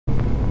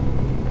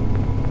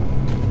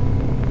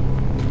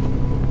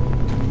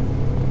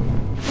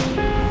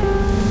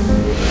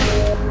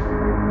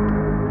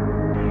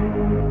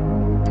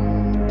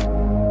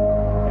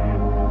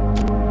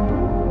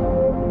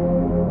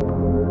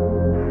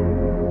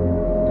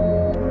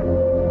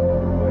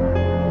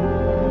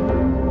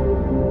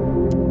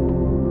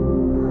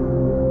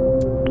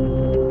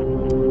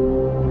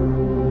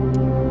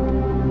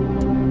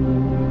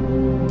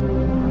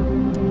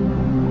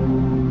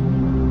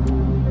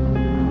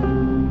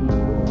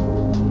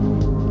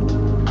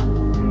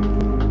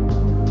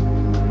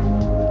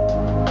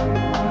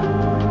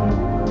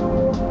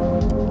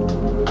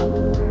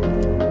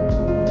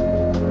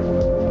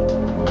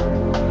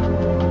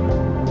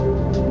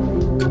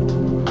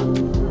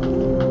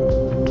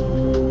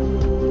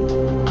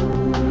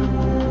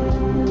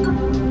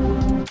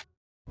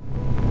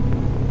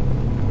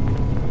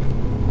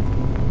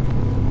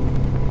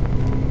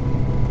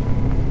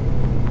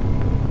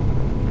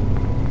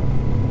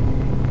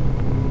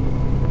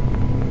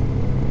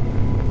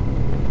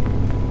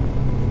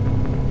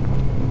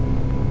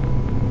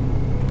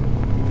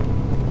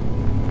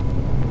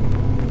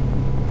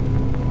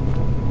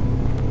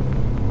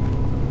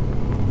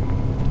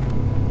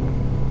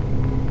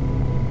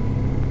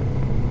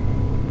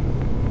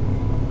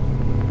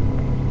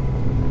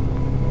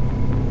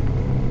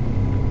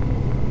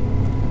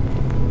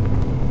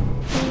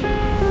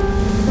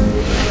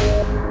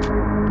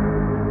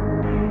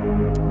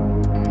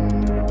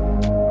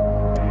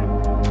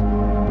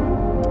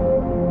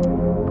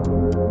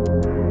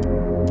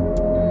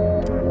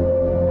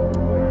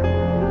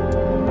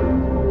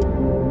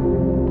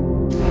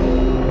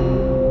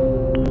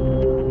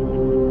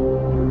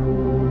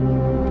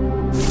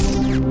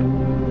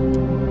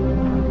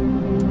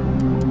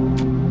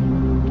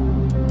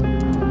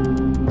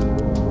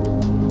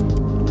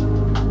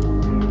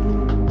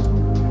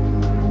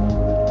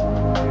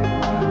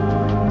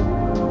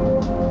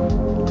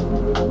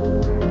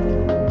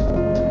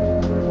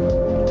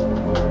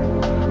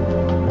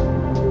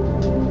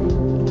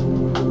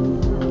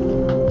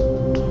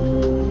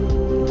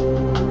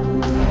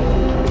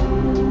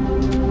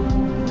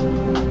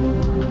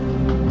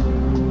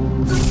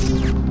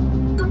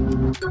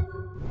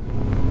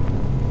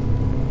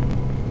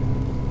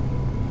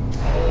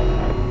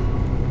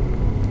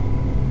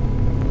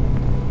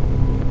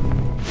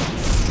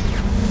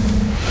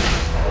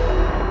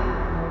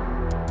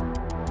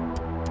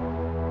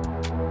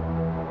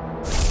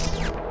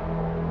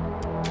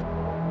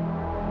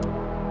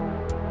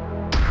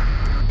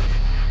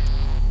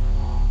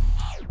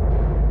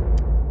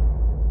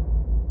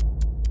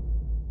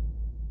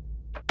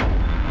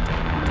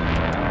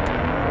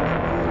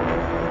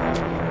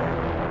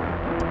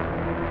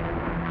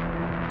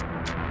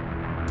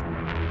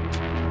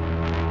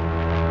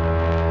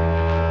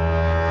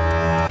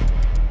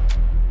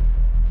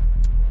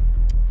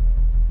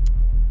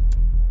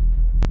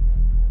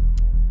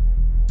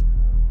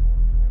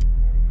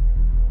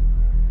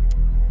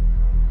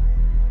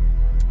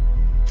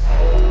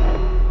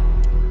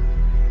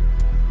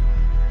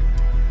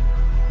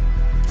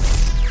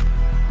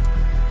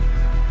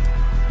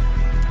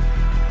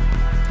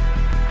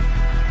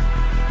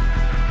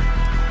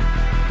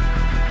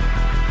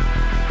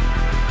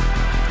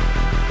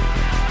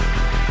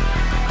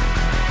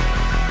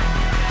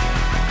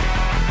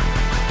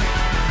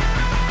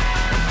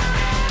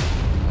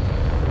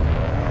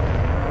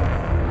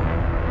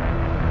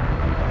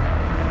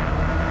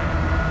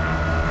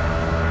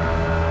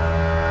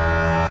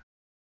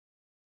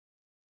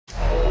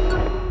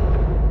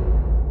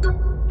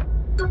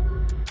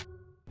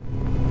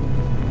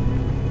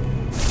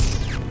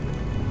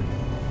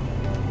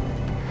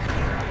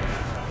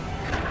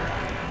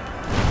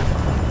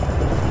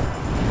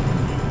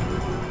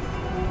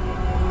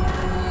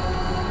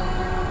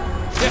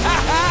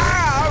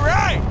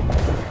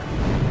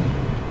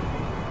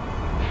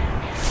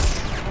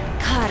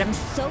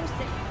so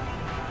sick.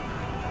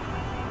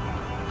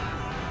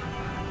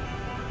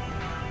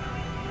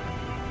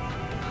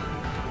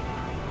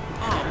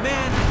 Oh,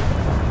 man.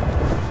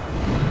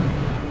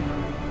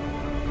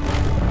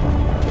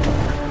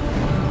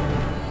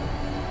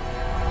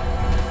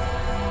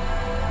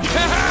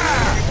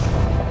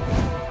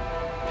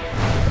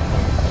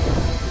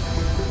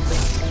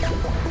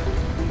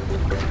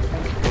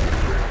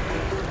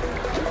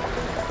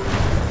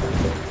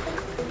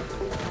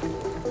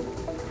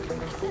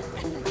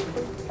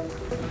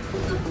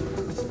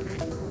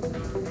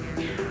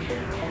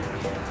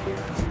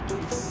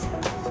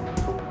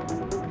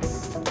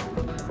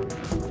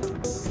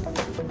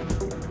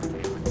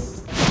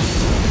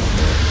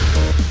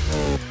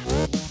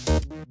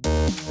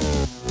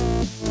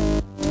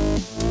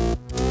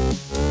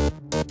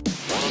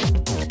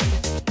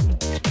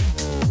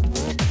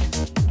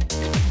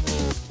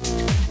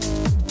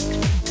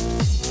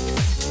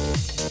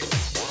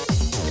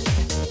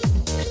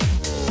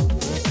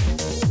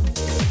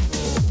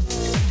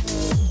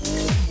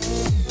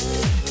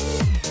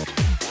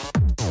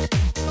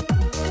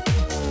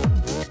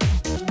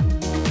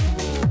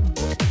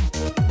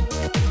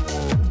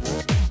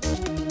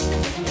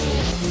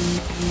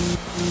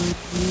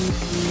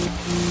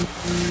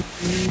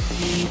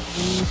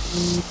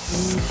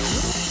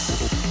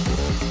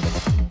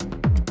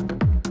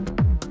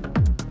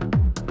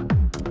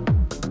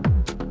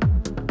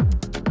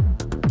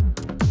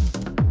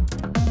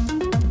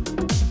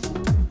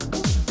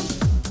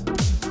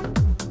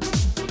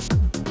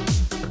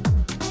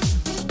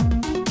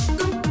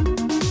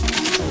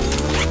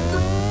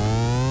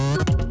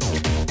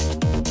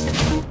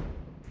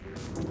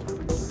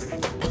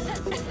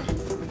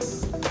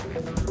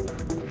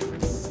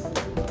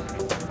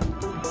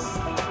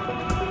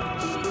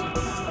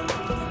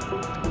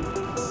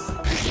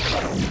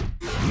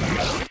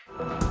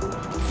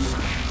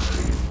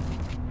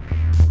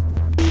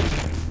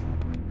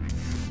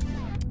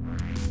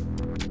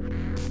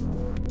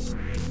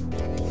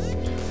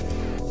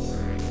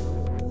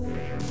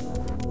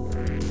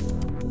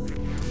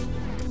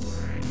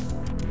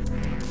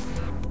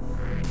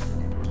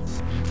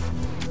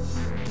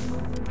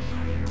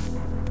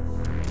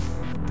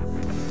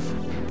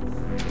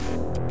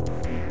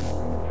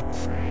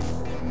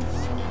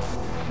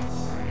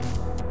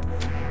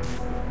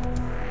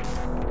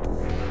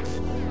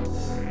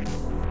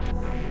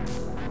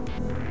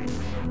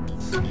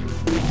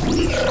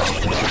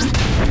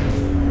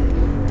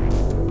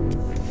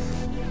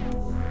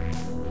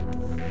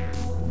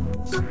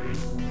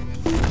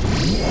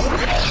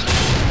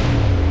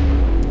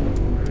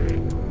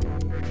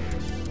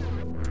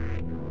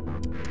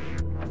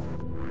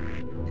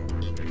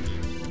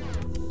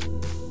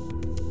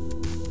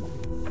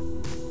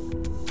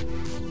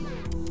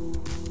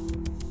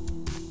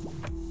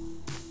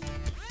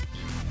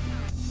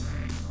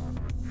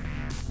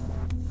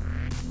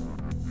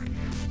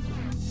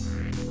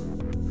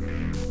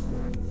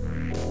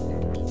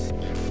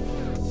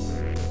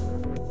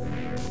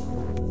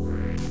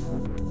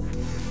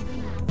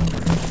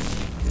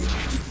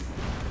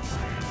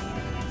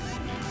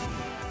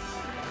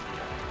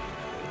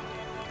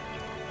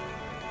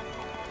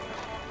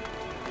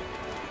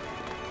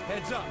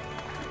 Heads up.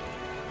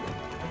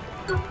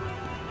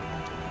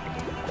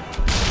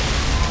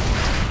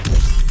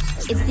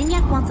 If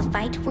Zinyak wants a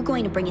fight, we're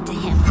going to bring it to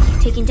him.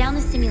 Taking down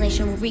the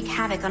simulation will wreak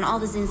havoc on all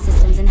the Zin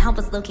systems and help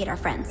us locate our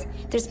friends.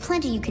 There's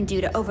plenty you can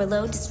do to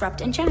overload,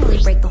 disrupt, and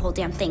generally break the whole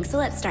damn thing, so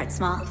let's start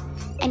small.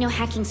 I know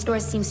hacking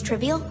stores seems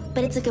trivial,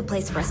 but it's a good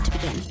place for us to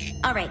begin.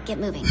 Alright, get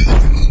moving.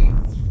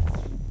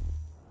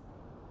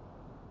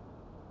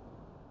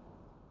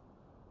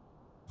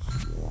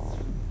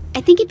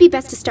 I think it'd be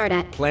best to start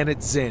at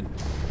Planet Zin.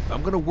 If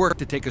I'm gonna work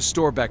to take a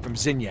store back from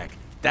Zinyak,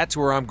 that's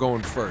where I'm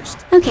going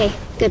first. Okay,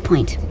 good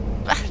point.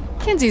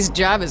 Kenzie's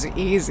job is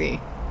easy.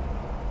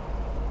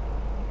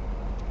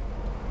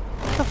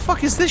 What the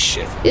fuck is this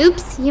shit?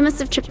 Oops, you must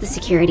have tripped the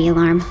security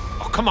alarm.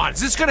 Oh, come on, is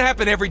this gonna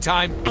happen every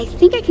time? I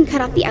think I can cut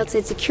off the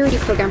outside security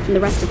program from the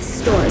rest of the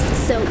stores,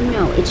 so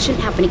no, it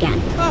shouldn't happen again.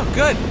 Oh,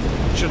 good.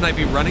 Shouldn't I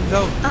be running,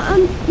 though?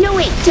 No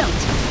wait, don't.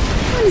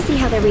 I want to see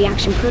how their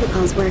reaction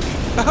protocols work.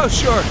 Oh,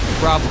 sure. No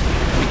problem.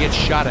 We get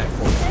shot at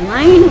for it.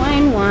 Wine,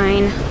 wine,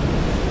 wine.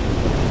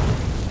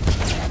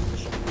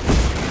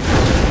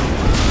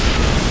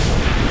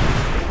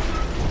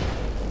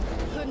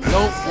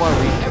 Don't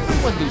worry,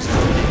 everyone loses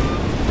today.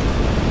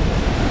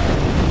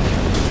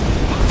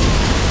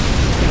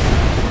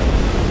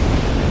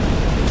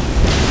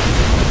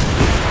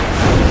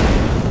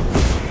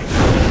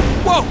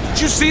 Whoa!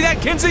 Did you see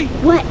that, Kinzie?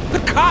 What? The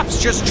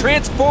cops just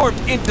transformed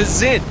into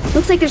Zin.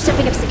 Looks like they're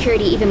stepping up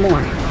security even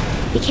more.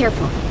 Be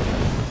careful.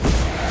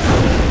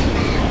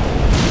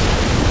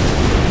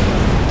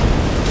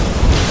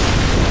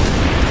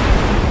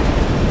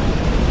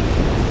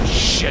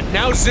 Shit,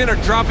 now Zin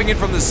are dropping in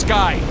from the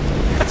sky.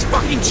 That's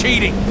fucking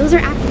cheating. Those are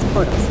access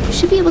portals. You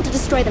should be able to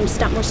destroy them to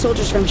stop more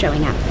soldiers from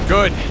showing up.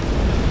 Good.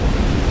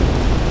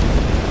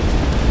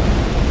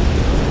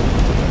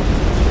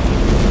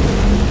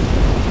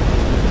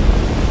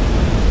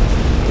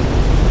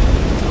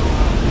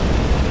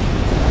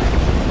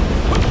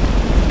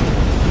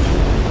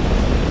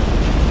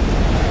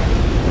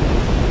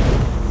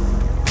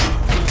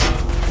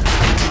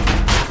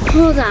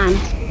 Hold on.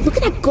 Look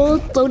at that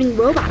gold floating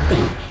robot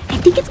thing. I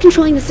think it's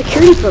controlling the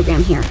security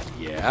program here.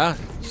 Yeah,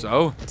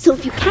 so? So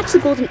if you catch the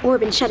golden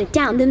orb and shut it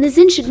down, then the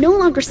Zin should no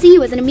longer see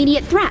you as an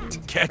immediate threat.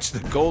 Catch the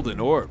golden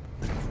orb.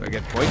 Do I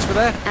get points for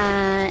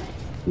that?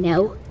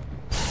 No.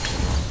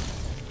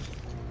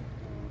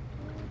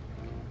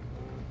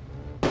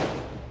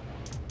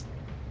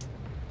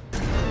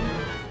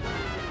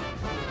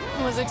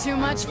 Was it too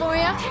much for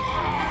you?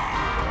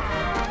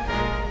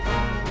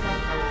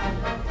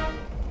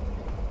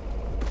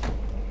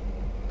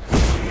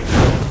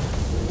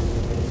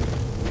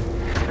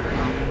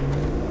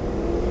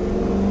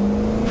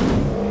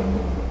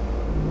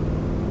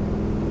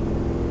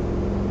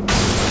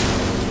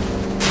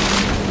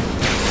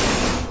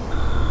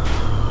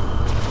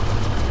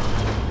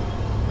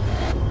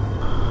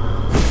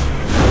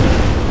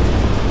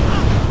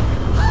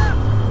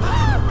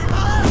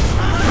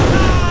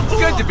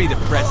 Good to be the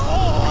president.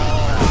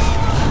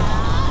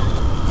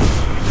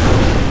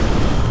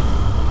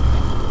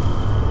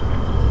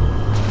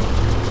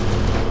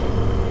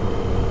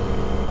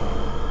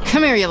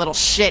 Come here, you little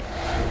shit.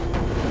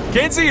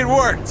 Kenzie, it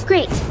worked!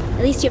 Great.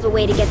 At least you have a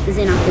way to get the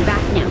Zin off your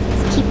back now,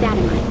 so keep that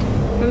in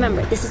mind.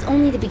 Remember, this is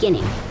only the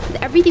beginning.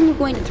 With everything we're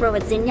going to throw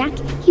at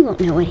Zinyak, he won't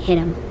know what hit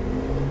him.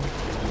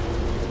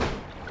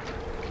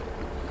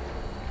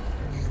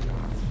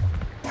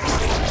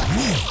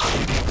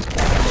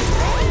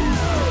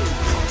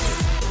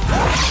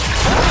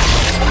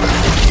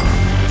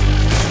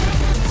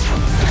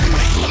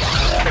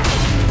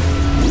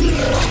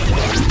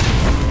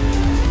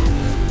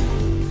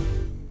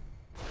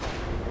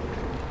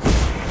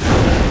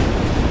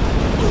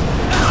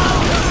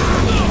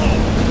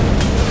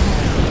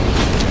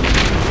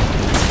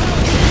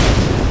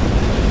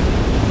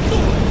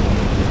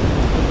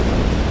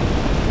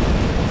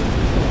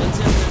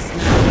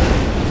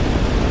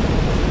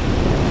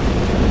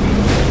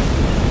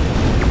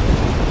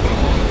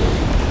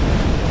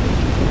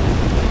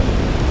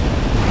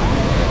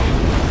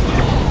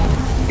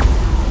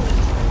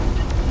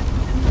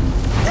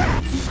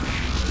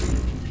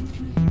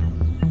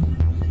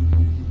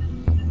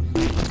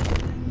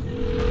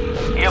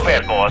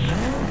 Boss.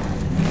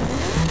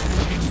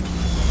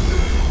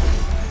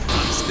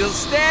 I'm still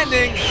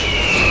standing!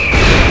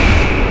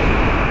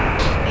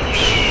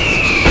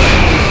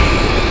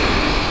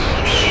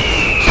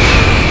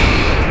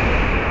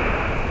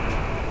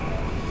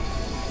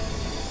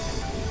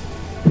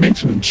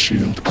 Maintenance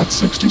shield at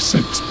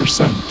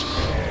 66%.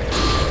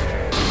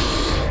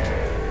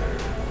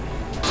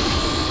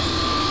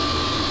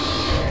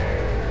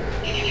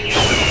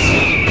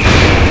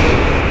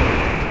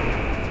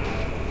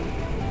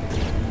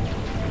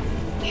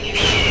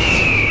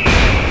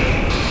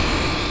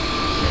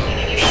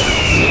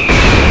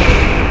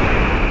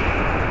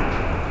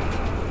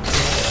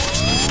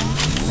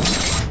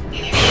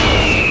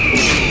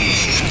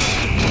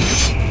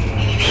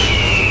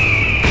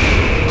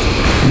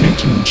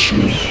 Maintenance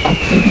shield at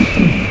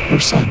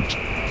 33%.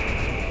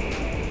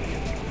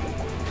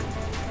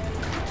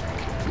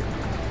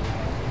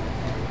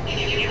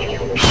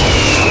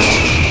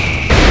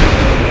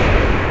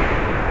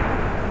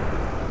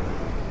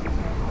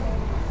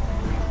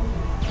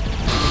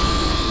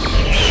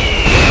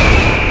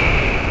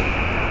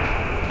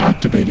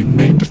 Activating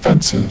main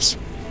defenses.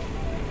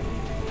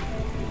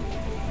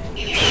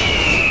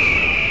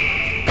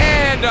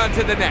 And on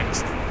to the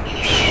next.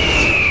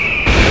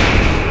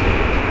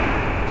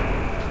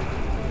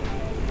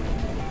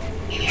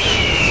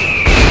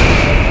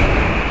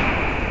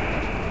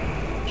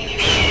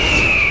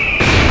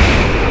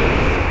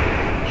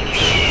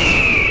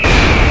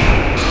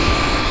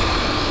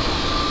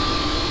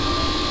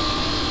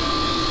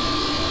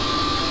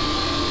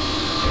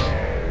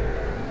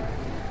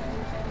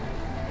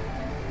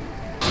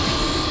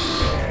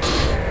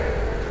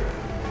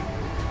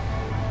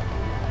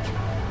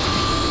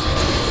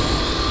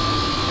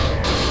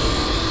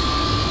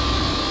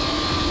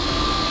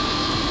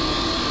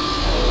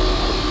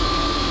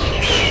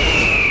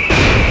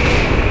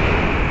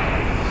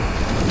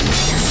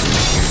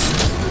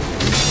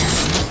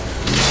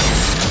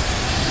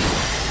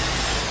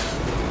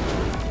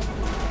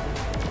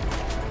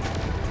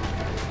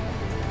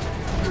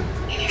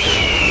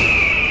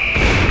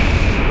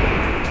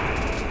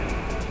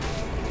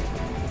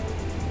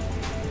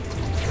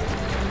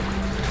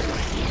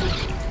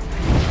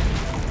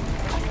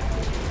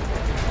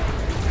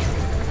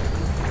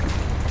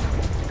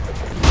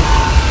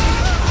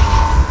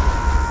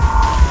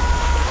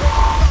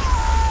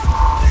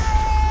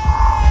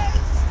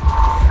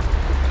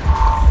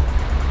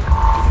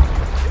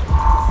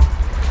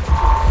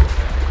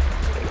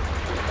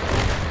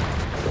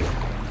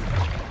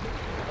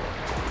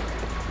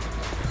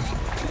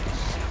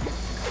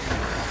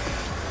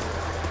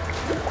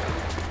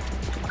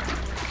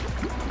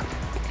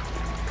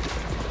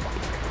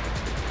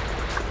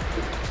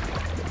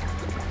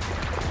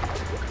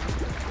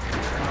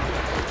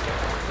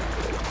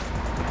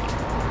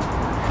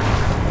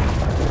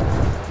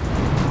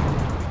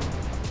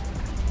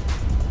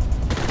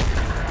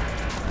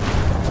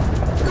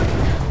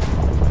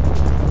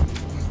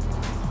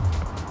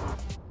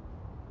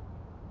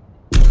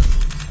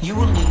 You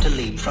will need to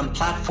leap from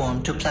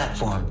platform to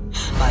platform.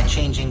 By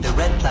changing the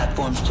red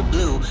platforms to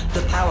blue,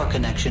 the power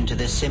connection to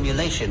this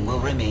simulation will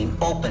remain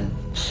open.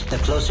 The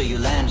closer you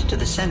land to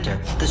the center,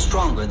 the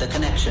stronger the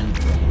connection.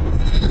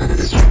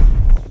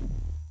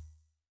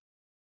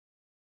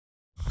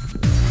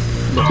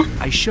 Look,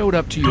 I showed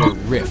up to your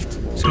rift,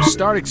 so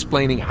start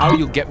explaining how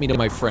you'll get me to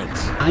my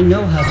friends. I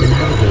know how to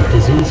navigate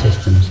the Zin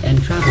systems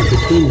and travel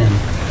between them.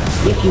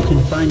 If you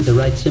can find the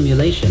right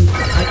simulation,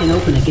 I can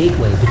open a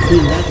gateway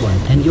between that one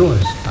and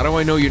yours. How do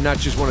I know you're not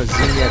just one of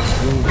Zinyak's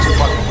goons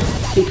fucking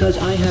with me? Because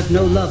I have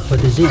no love for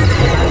the Zin, as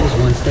I was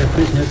once their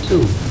prisoner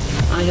too.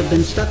 I have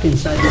been stuck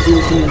inside the Zin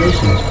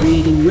simulations,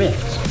 creating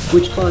rifts,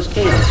 which cause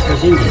chaos for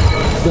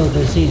Zinyak, though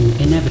the Zin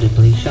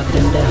inevitably shut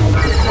them down.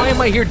 Why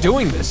am I here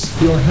doing this?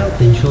 Your help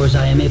ensures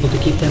I am able to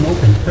keep them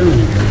open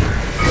permanently,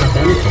 a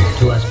benefit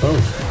to us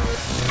both.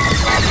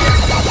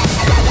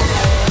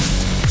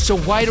 So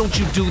why don't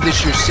you do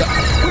this yourself?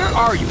 Where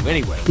are you,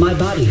 anyway? My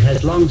body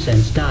has long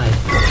since died.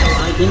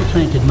 I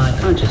implanted my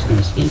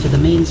consciousness into the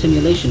main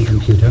simulation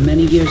computer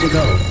many years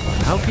ago.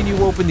 How can you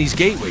open these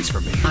gateways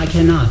for me? I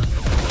cannot.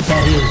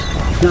 That is,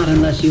 not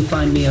unless you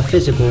find me a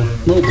physical,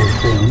 mobile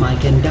form I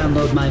can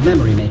download my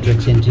memory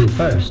matrix into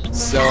first.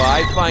 So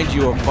I find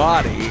you a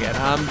body, and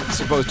I'm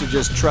supposed to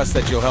just trust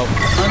that you'll help me.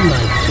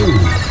 Unlike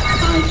humans,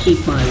 I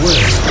keep my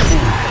word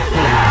and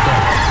pay my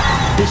debt.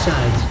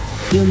 Besides,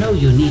 you know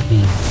you need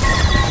me.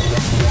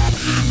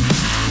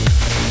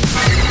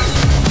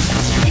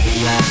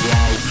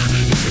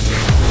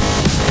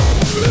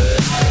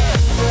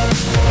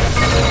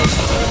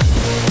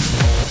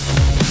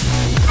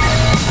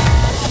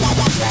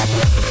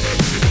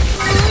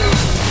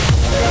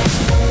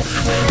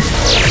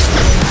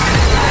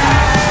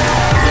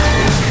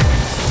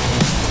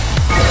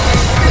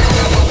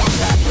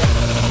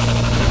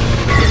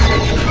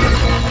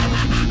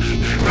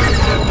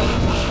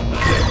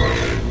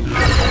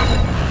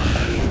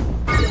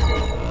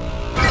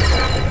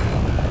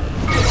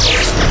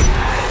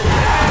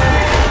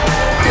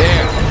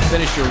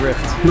 Finish your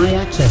rift. My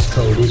access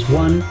code is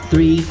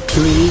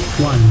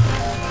 1331.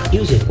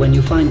 Use it when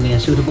you find me a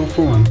suitable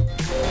form.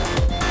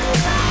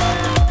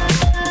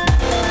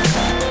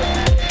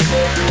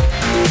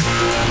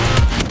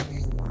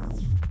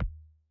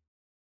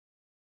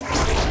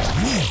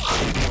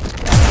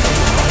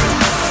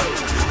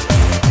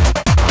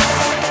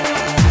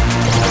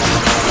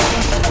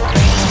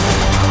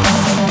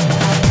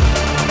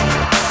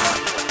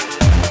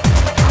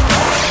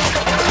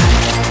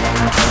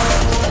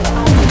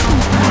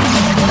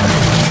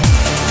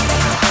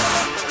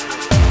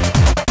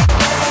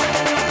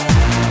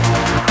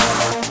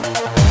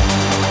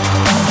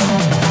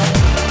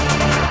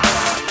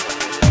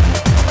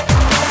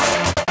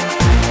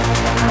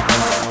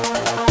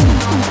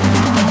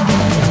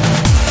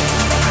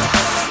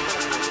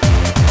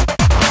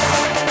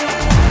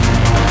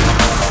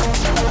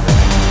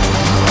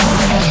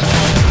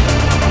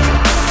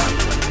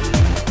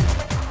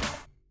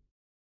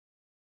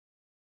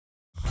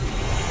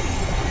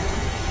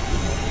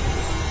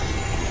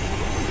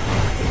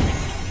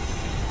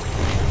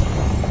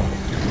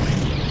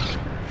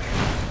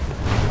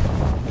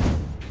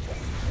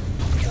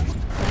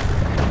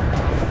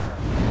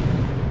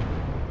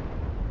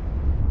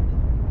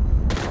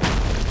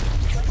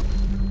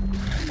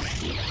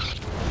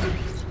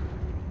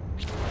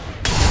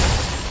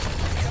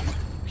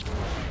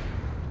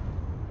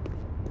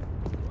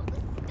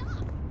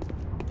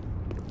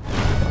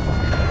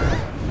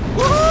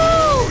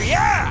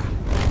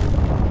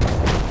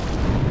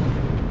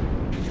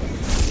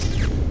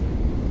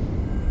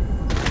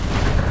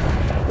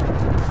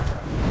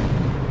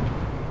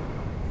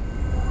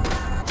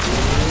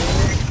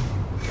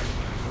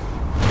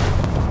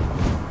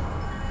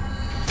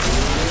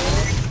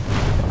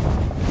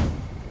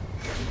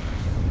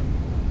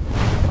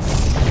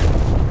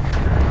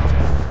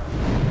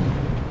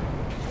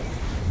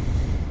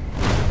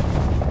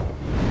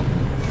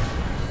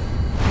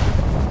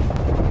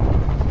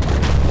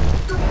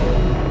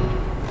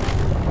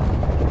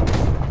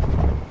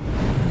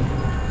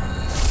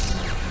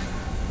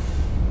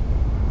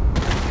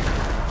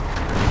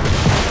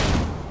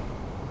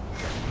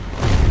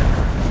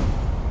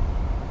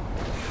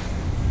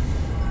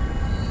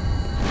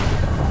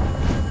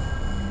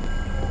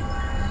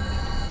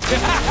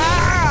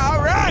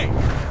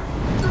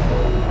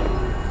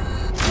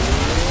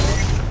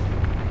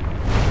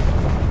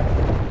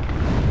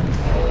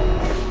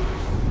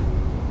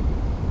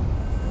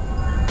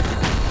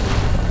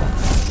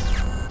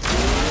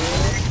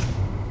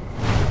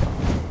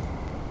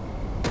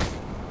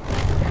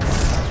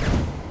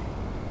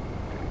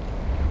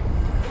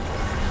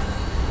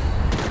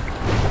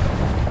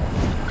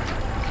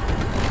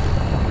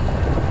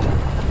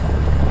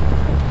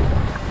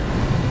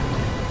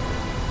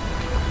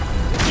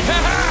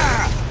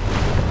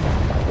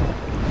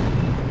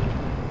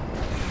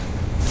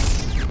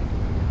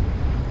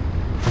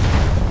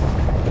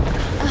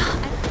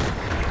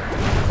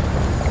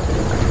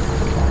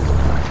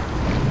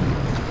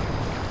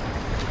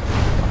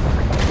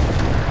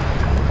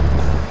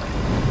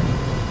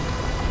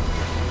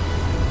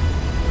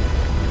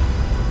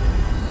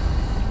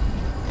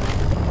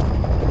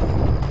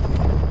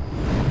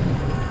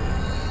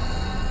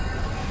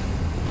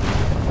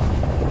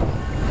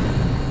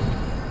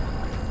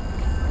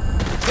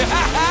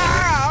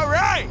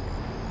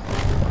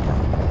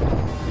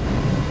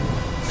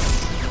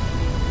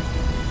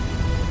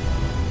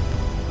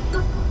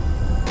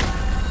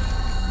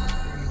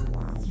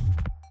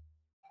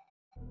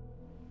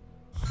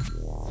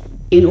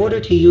 In order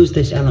to use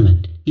this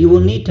element, you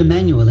will need to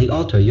manually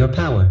alter your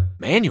power.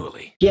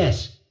 Manually?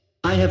 Yes.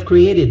 I have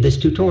created this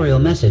tutorial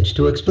message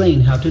to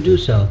explain how to do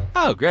so.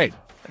 Oh, great.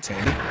 That's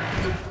handy.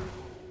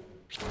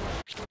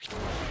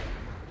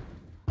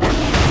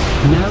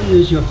 Now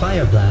use your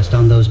fire blast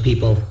on those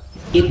people.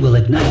 It will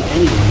ignite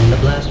anyone in the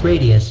blast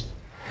radius.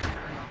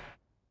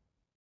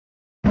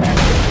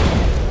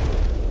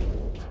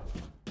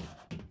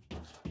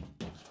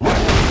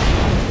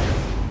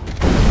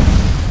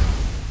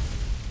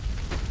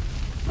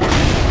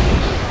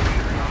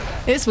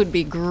 This would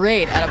be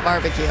great at a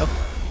barbecue.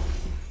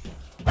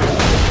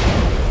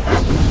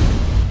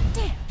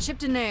 Damn,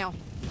 chipped a nail.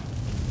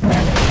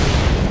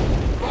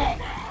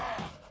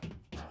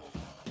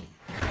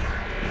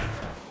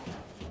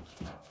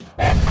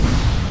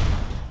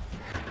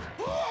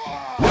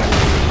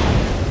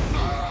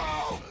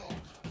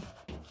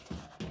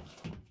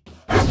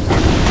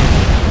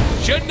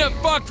 Shouldn't have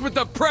fucked with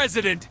the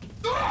president!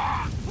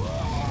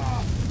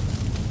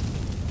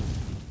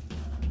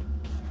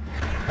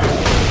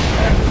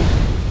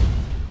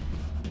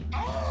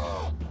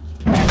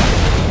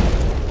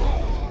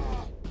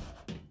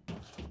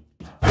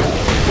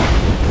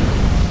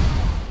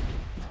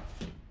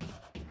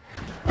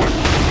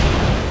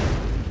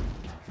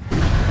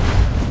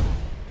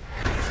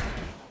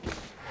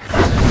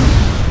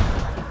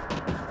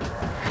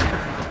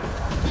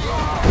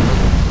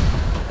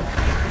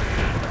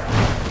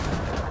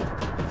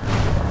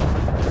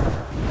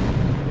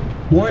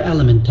 More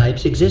element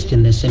types exist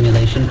in this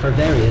simulation for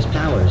various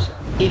powers,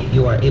 if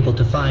you are able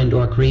to find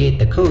or create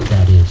the code,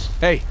 that is.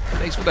 Hey,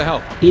 thanks for the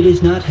help. It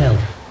is not help,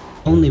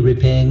 only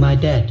repaying my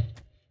debt.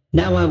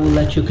 Now I will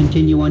let you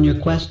continue on your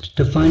quest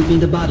to find me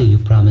the body you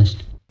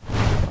promised.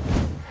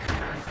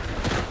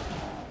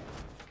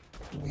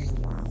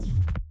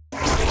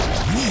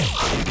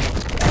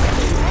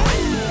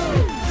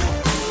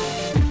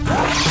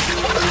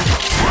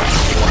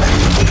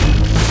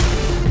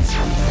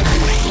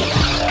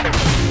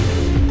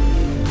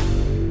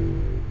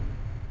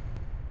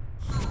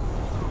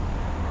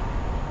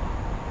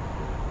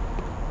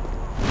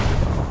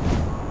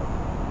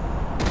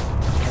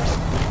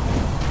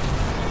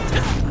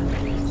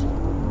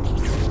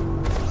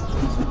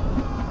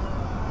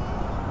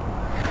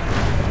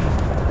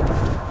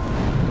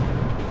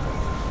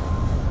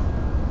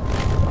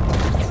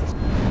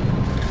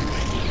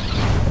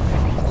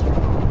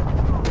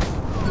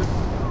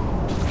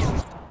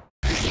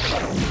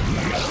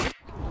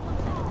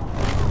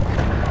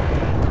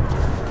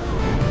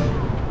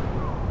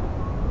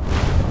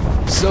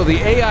 So the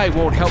AI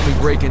won't help me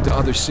break into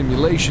other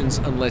simulations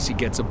unless he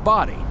gets a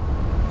body.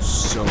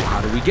 So how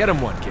do we get him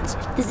one, Kinsey?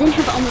 The Zin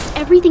have almost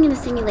everything in the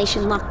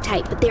simulation locked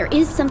tight, but there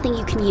is something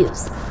you can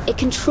use. A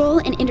control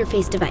and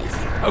interface device.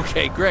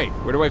 Okay, great.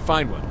 Where do I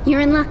find one?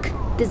 You're in luck.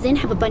 The Zin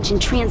have a bunch in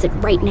transit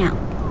right now.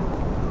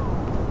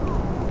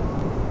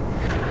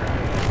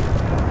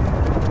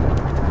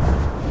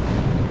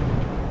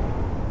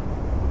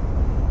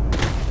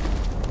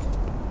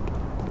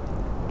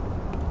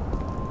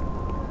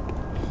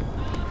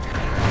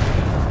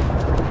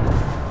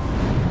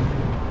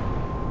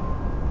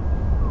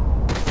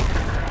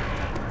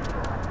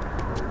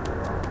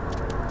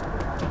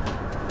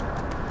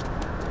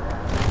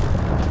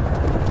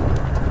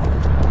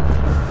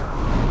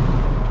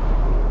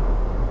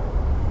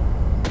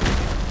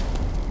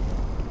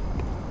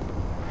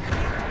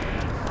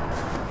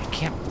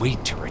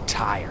 Wait to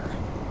retire.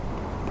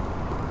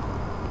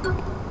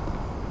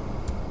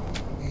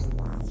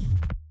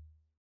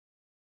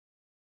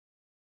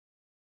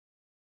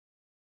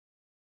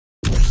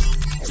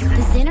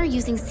 The Zin are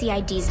using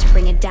CIDs to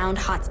bring a downed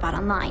hotspot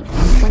online.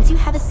 Once you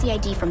have a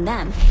CID from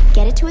them,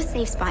 get it to a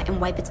safe spot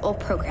and wipe its old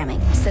programming,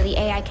 so the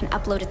AI can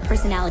upload its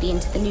personality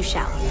into the new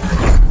shell.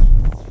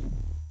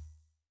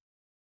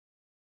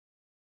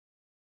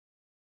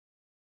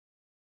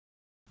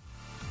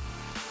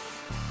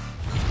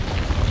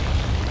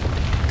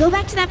 Go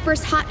back to that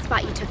first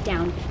hotspot you took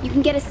down. You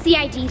can get a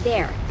CID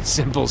there.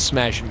 Simple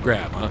smash and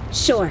grab, huh?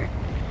 Sure.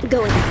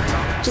 Go with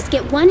that. Just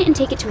get one and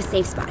take it to a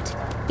safe spot.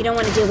 You don't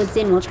want to deal with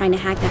Zin while trying to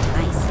hack that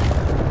device.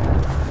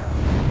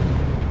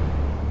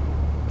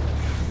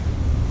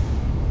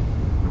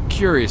 I'm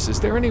curious,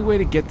 is there any way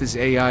to get this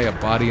AI a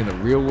body in the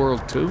real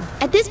world, too?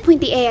 At this point,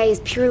 the AI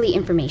is purely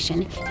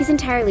information. He's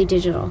entirely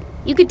digital.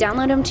 You could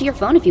download him to your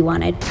phone if you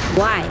wanted.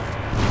 Why?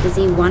 Does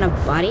he want a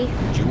body?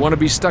 Do you want to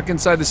be stuck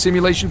inside the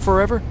simulation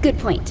forever? Good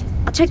point.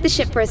 I'll check the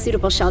ship for a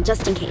suitable shell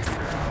just in case.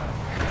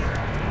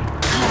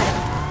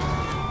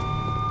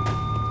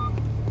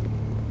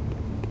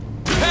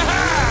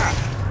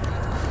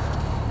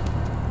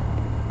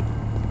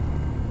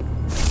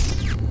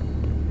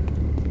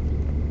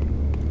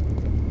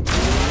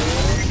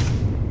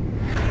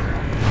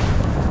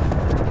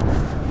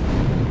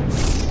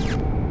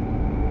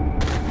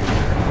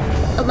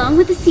 Along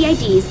with the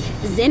CIDs,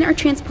 Zin are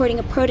transporting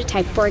a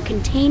prototype for a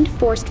contained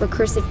forced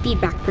recursive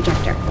feedback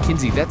projector.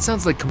 Kinsey, that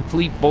sounds like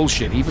complete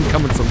bullshit, even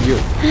coming from you.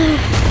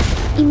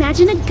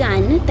 Imagine a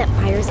gun that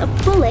fires a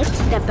bullet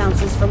that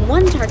bounces from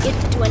one target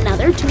to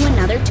another, to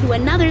another, to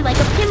another, like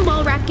a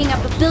pinball racking up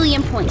 1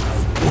 billion points.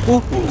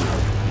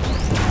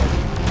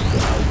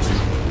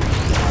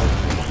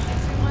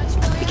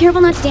 Be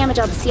careful not to damage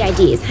all the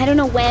CIDs. I don't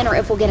know when or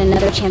if we'll get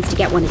another chance to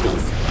get one of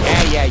these.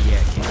 Yeah,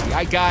 Kinsey,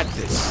 I got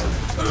this.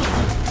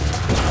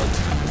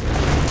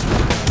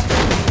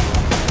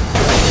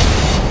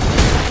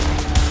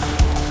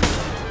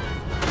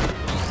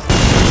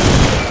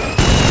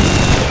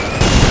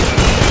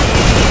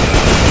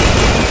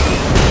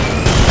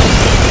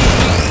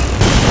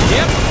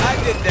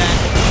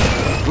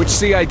 Which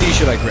CID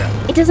should I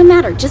grab? It doesn't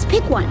matter, just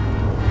pick one.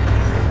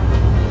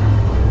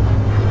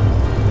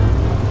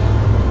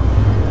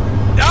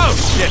 Oh,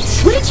 shit!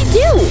 What did you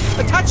do?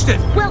 I touched it!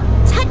 Well,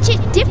 touch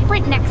it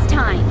different next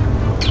time.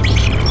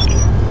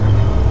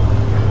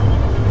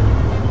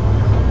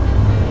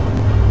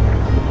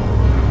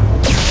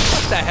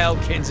 What the hell,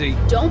 Kinsey?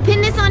 Don't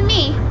pin this on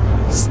me.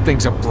 These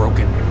things are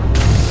broken.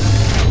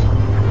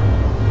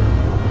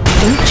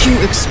 Don't you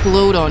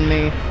explode on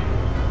me.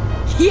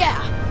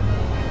 Yeah!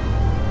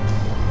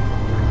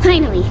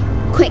 Finally.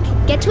 Quick,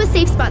 get to a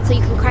safe spot so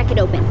you can crack it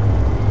open.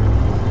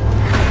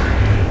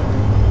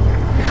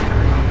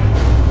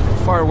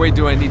 How far away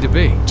do I need to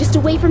be? Just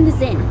away from the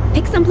Zin.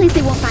 Pick someplace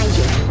they won't find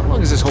you. How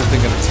long is this whole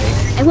thing gonna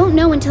take? I won't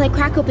know until I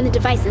crack open the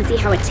device and see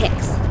how it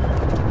ticks.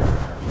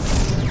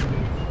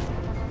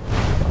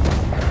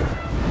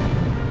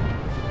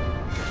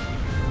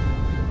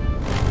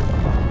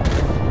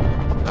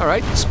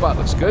 Alright, the spot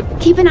looks good.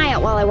 Keep an eye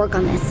out while I work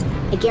on this.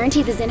 I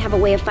guarantee the Zin have a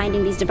way of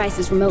finding these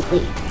devices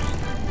remotely.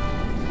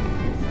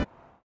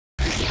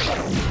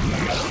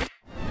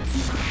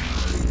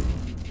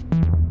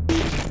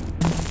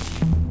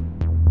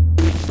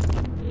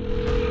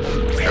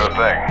 Sure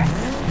thing.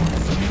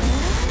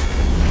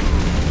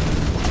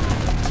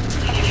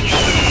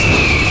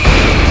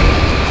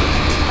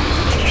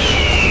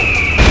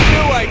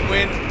 Knew I'd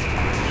win.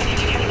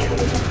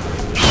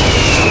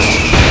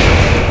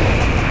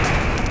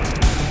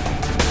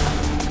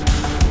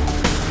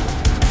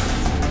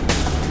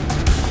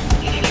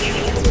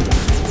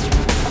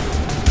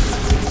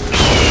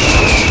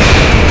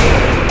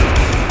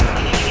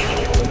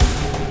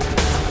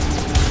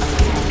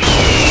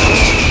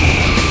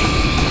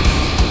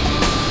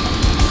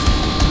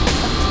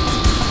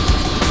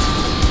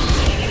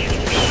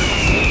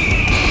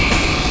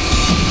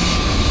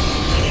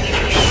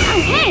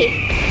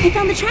 I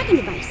found the tracking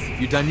device.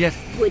 You done yet?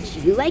 Would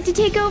you like to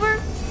take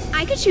over?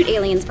 I could shoot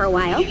aliens for a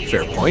while.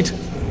 Fair point.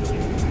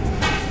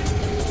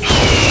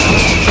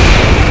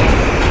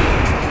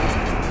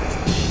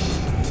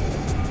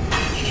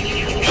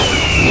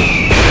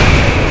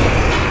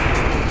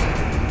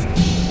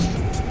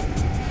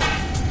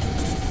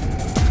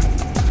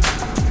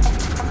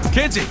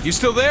 Kinsey, you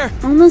still there?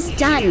 Almost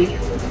done.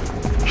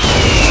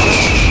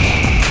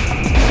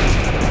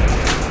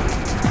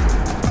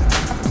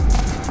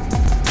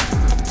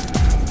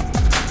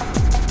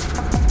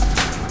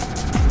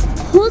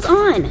 Hold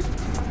on.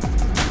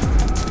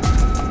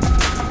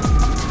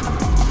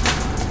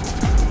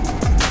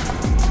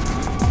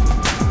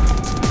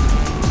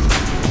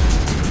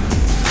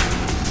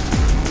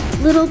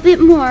 Little bit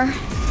more.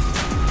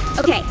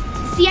 Okay,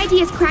 CID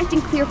is cracked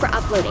and clear for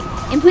uploading.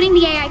 Inputting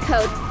the AI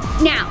code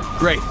now.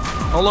 Great.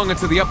 How long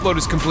until the upload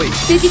is complete?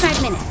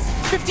 55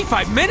 minutes.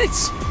 55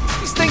 minutes?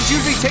 These things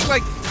usually take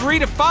like 3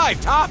 to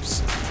 5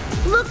 tops.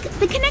 Look,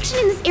 the connection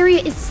in this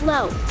area is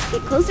slow.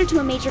 Get closer to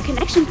a major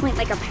connection point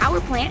like a power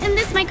plant and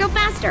this might go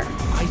faster.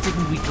 Why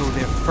didn't we go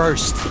there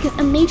first? Because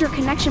a major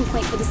connection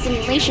point for the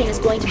simulation is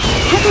going to be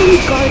heavily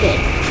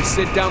guarded. Did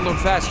Sid download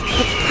faster?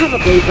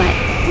 Probably,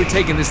 but... We're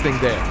taking this thing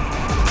there.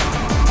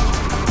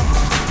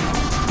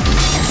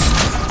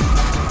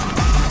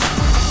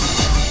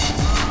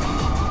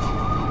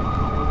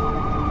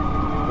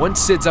 Once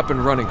Sid's up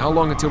and running, how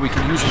long until we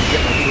can use him to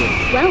get my crew?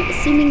 Well,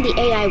 assuming the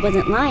AI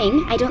wasn't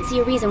lying, I don't see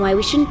a reason why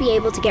we shouldn't be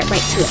able to get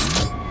right to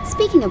it.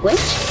 Speaking of which,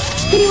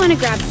 who do you want to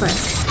grab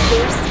first?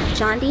 Pierce?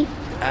 Jondi?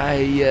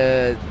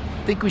 I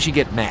think we should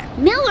get Matt.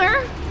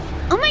 Miller?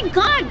 Oh my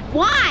god,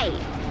 why?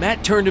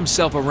 Matt turned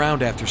himself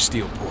around after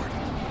Steelport.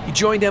 He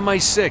joined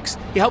MI6.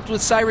 He helped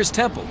with Cyrus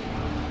Temple.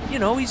 You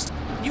know, he's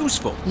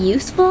useful.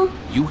 Useful?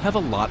 You have a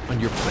lot on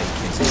your plate,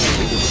 Kinsey.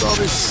 With all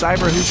this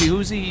cyber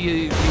hoozy-hoozy, you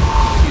use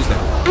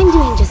that. I'm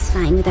doing just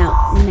fine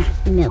without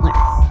Matt Miller.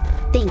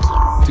 Thank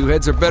you. 2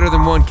 heads are better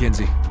than 1,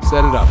 Kinsey.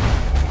 Set it up.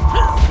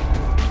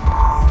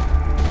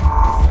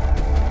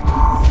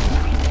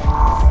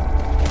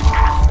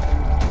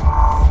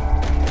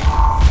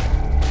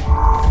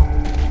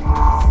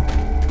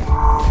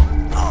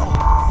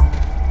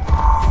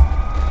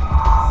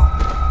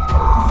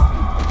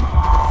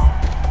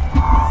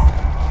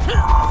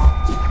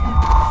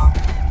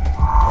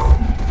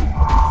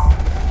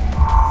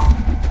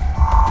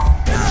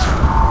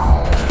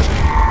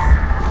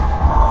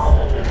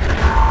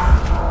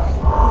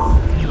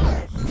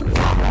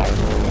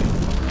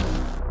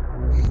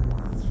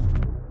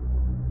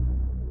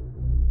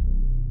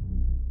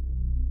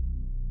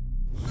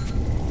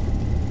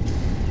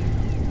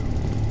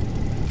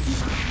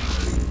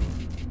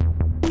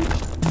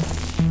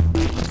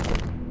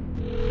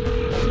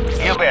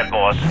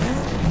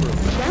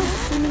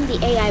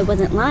 Assuming the AI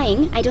wasn't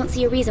lying, I don't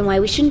see a reason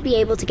why we shouldn't be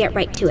able to get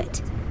right to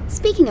it.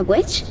 Speaking of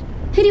which,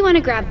 who do you want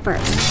to grab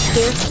first?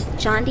 Pierce?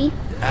 Jondi?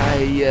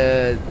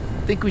 I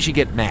think we should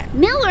get Matt.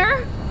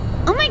 Miller?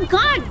 Oh my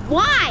god,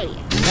 why?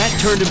 Matt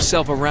turned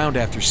himself around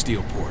after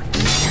Steelport.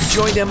 He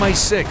joined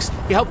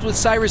MI6. He helped with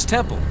Cyrus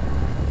Temple.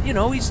 You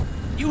know, he's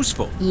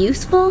useful.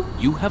 Useful?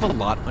 You have a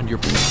lot on your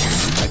plate.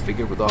 I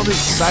figured with all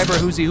this cyber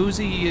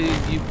hoozy-hoozy,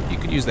 you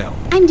could use the help.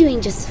 I'm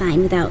doing just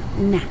fine without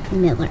Matt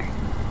Miller.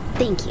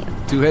 Thank you.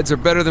 Two heads are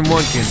better than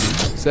one,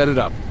 Kinzie. Set it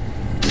up.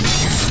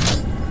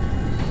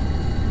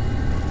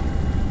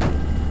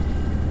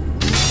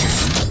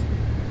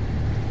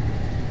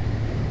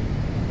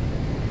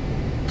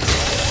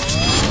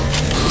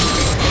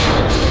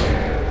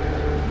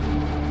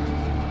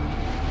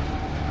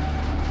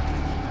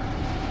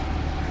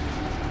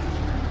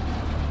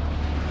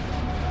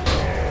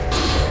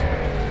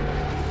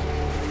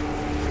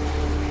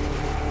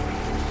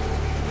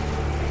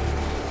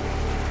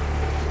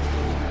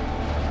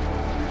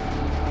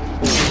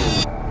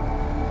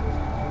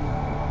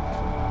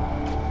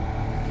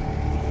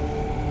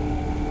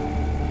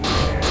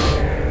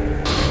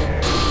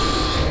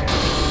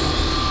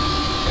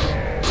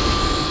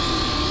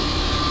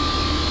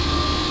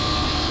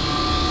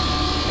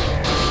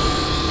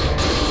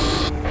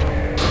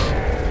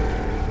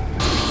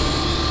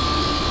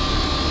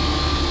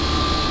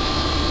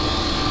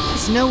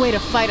 There's no way to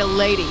fight a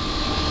lady.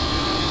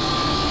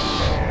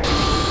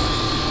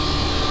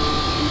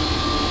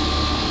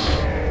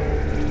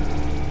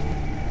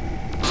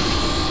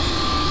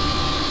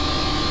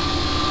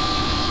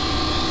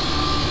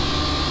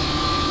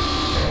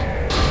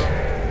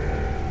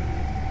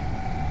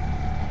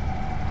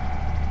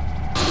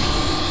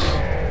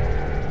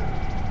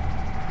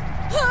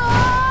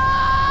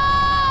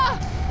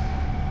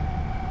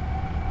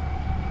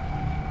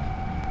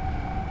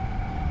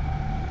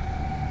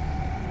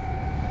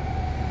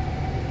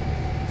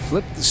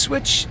 Flip the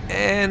switch,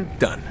 and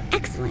done.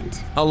 Excellent.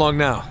 How long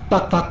now?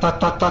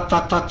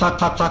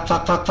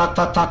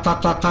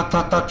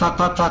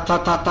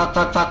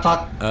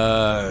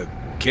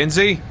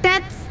 Kinzie?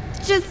 That's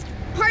just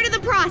part of the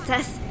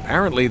process.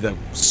 Apparently the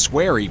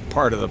sweary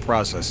part of the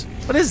process.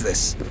 What is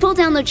this? The full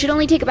download should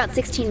only take about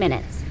 16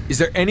 minutes. Is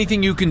there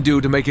anything you can do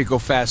to make it go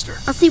faster?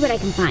 I'll see what I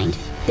can find.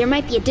 There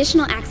might be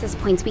additional access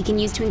points we can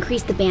use to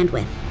increase the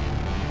bandwidth.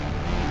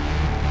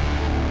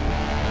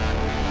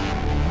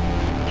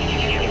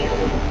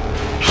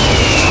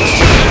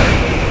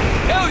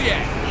 Hell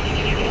yeah!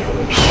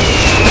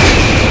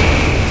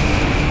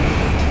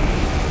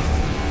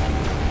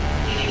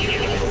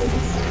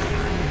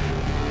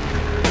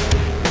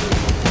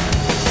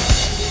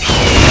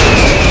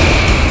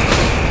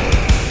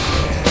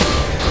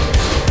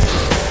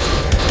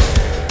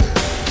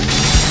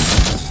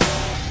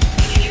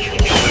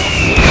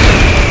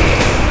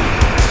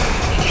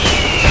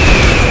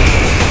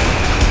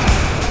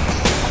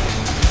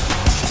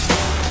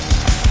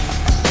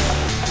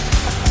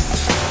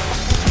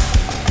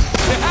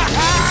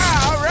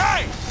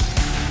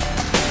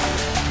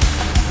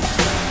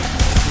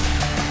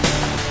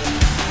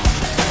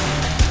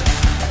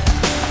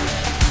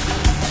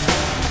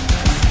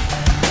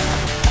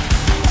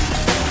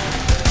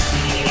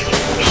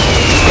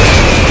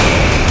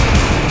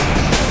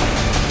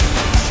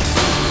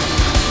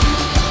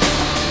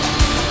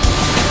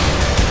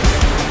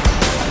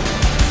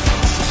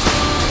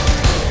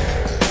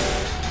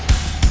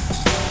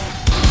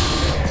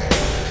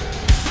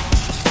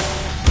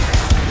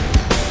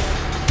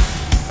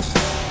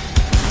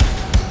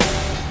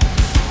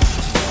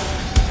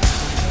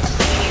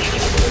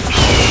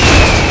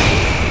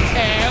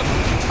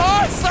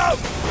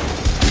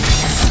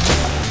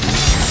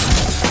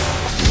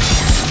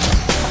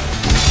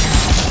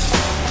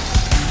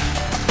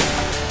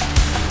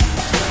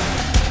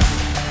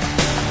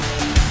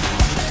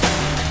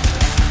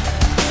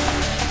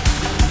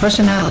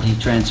 Personality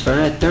transfer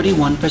at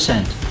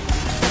 31%.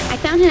 I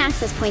found an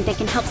access point that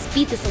can help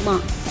speed this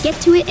along. Get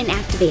to it and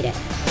activate it.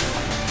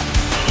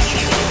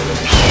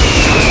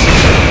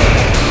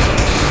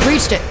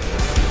 Reached it.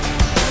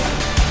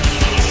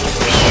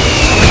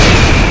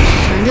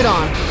 Turned it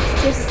on.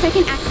 There's a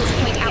second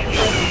access point out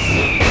further.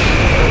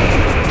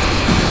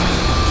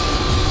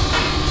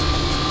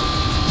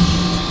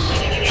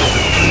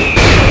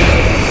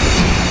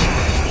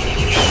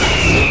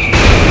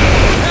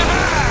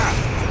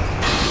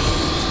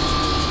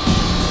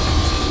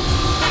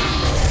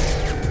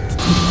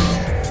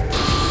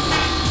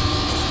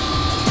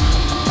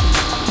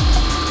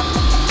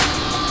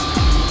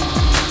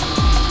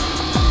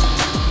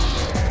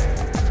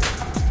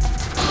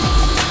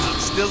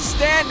 Still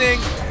standing.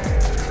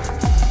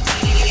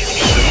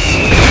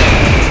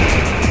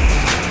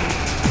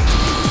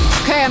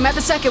 Okay, I'm at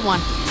the second one.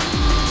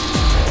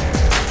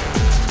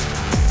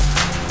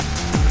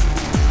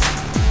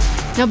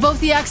 Now both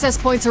the access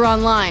points are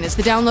online. Is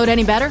the download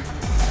any better?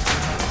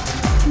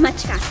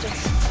 Much faster.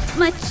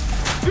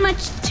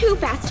 Much too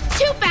fast.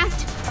 Too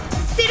fast!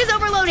 Sid is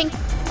overloading.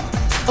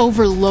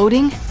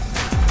 Overloading?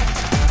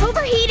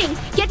 Overheating.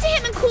 Get to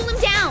him and cool him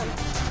down.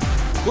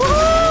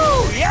 Woo!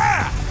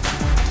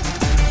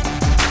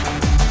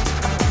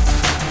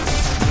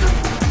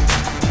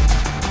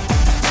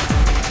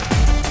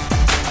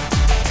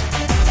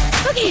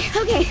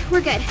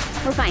 we're good.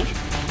 We're fine.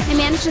 I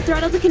managed to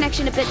throttle the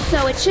connection a bit,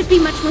 so it should be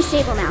much more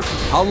stable now.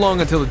 How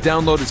long until the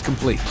download is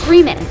complete?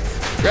 3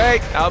 minutes.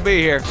 Great, I'll be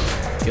here.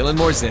 Killing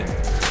more Zin.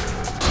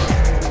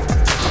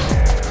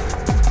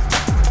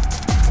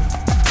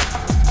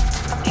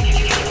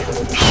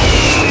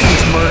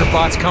 These murder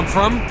bots come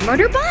from?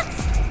 Murder bots?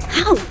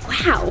 Oh,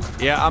 wow.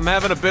 Yeah, I'm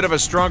having a bit of a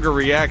stronger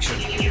reaction.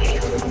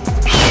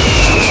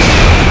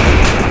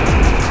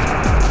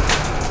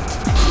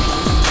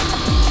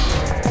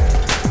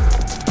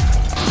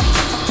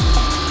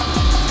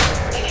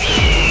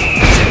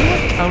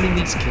 Counting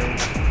these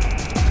kills.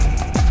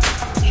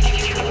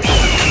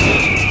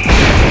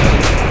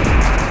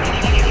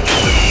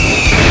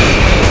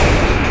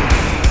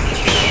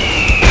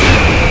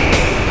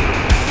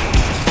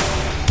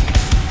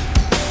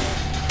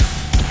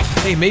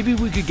 Hey, maybe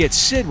we could get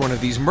Sid one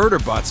of these murder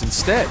bots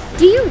instead.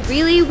 Do you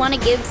really want to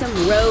give some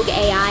rogue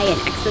AI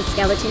an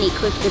exoskeleton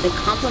equipped with a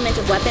complement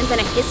of weapons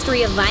and a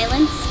history of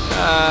violence?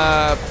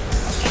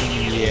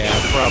 Yeah,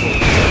 probably.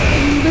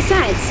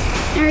 Besides,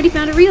 I already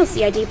found a real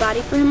CID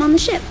body for him on the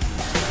ship.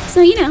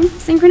 So, you know,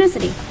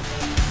 synchronicity.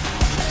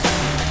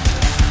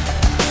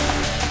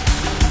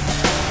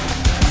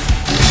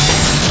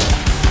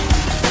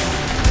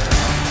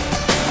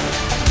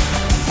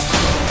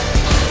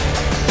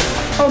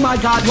 Oh my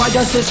god, why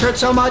does this hurt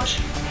so much?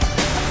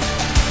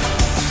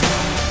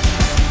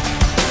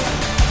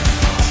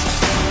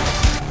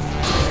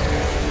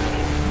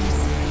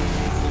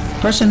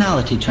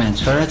 Personality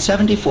transfer at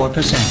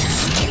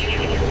 74%.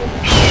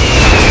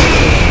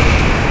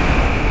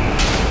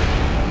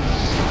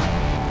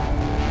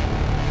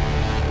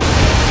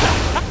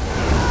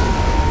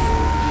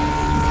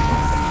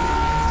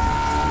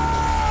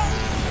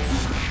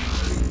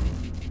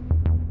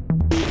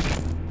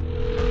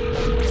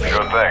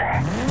 Sure thing.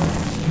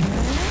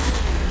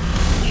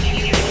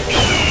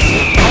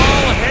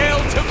 All hail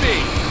to me!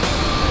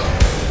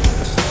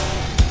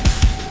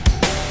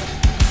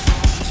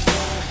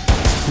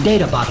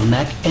 Data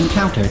bottleneck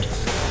encountered.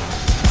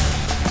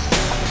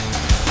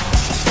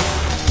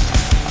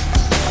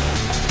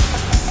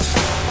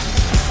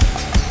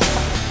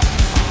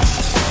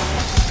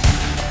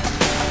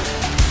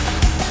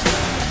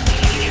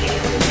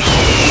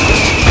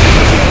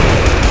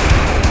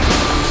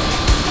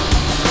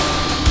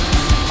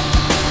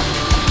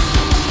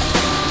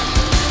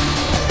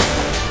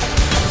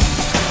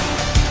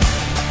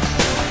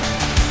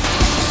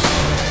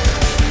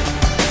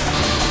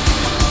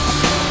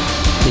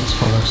 It's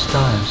full of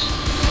stars.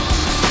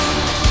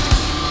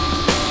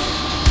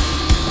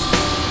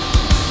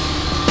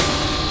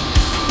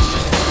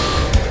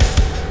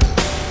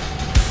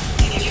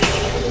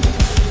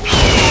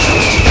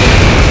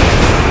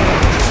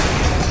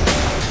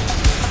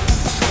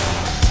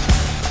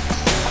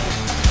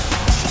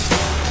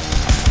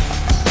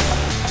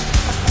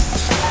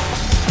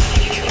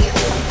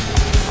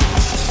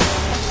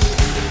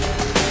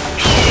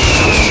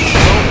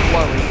 Don't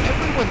worry,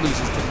 everyone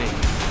loses to me.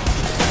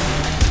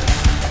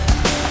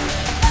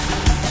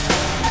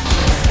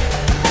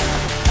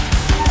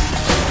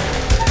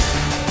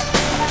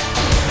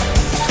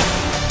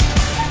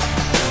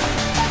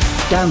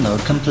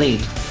 Download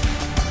complete.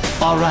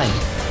 All right,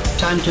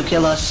 time to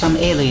kill us some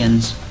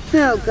aliens.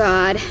 Oh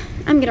god,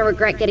 I'm gonna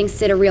regret getting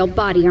Sid a real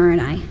body,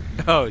 aren't I?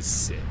 Oh,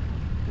 Sid.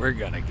 We're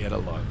gonna get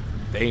along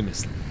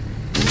famously.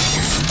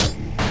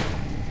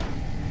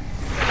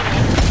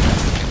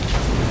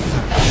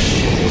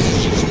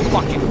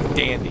 Fucking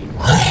dandy.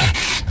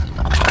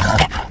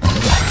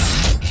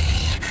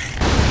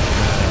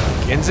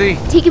 Kinsey?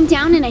 Take him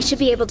down and I should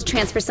be able to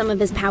transfer some of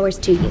his powers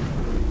to you.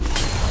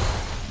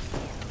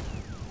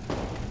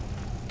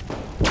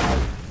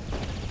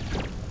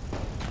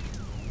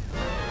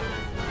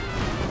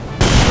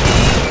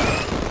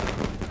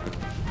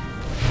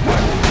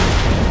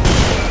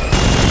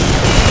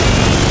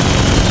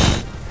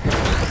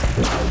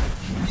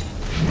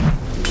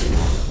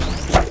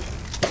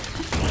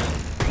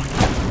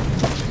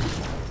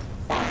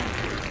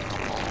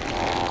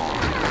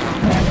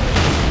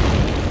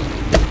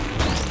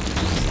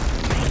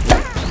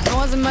 It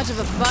wasn't much of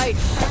a fight.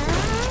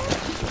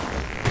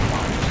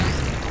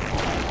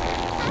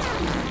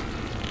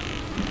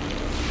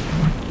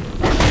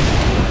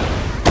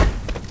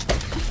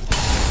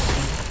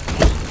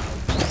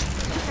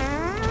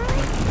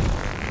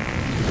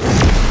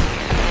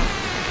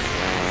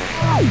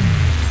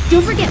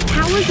 Don't forget,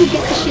 powers will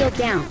get the shield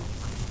down.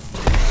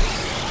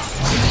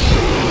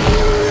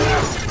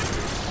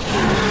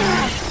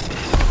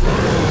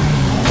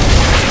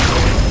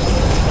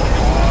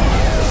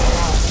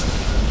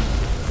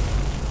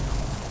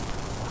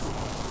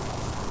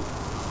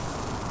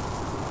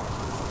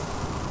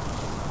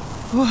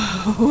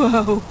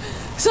 Whoa.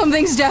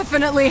 Something's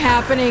definitely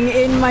happening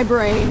in my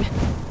brain.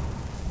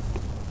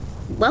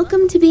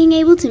 Welcome to being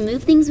able to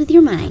move things with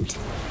your mind.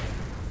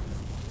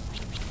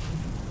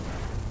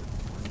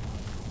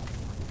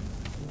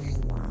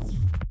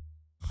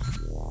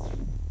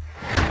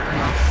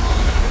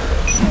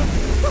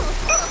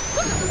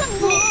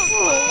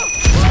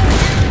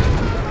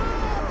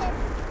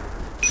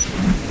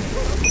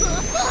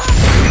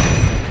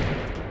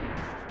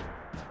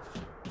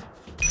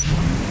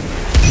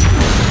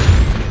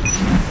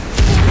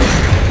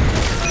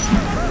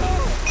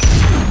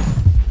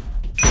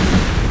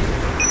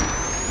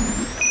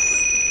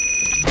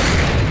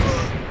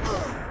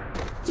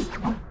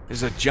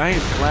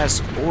 giant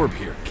glass orb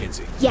here,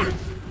 Kinzie. Yeah.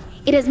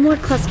 It has more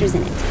clusters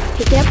in it.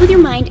 Pick it up with your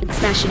mind and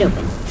smash it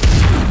open.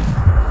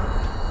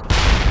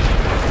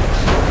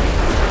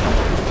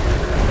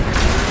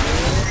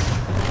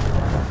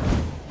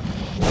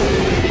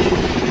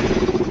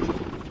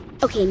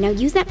 Okay, now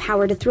use that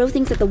power to throw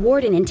things at the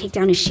Warden and take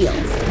down his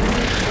shields.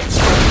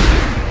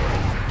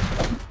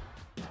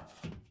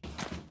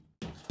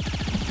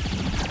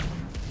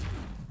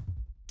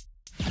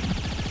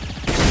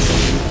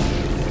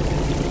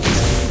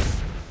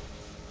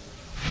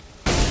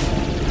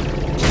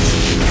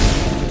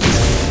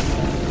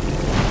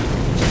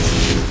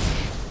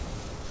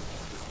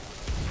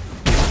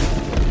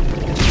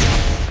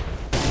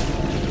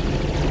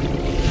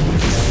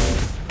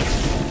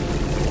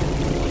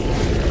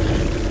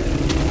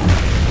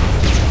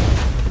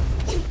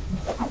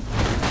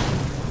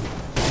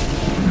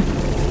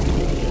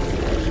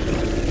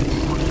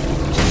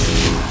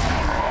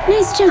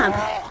 Nice job.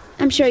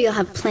 I'm sure you'll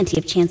have plenty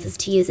of chances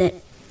to use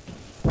it.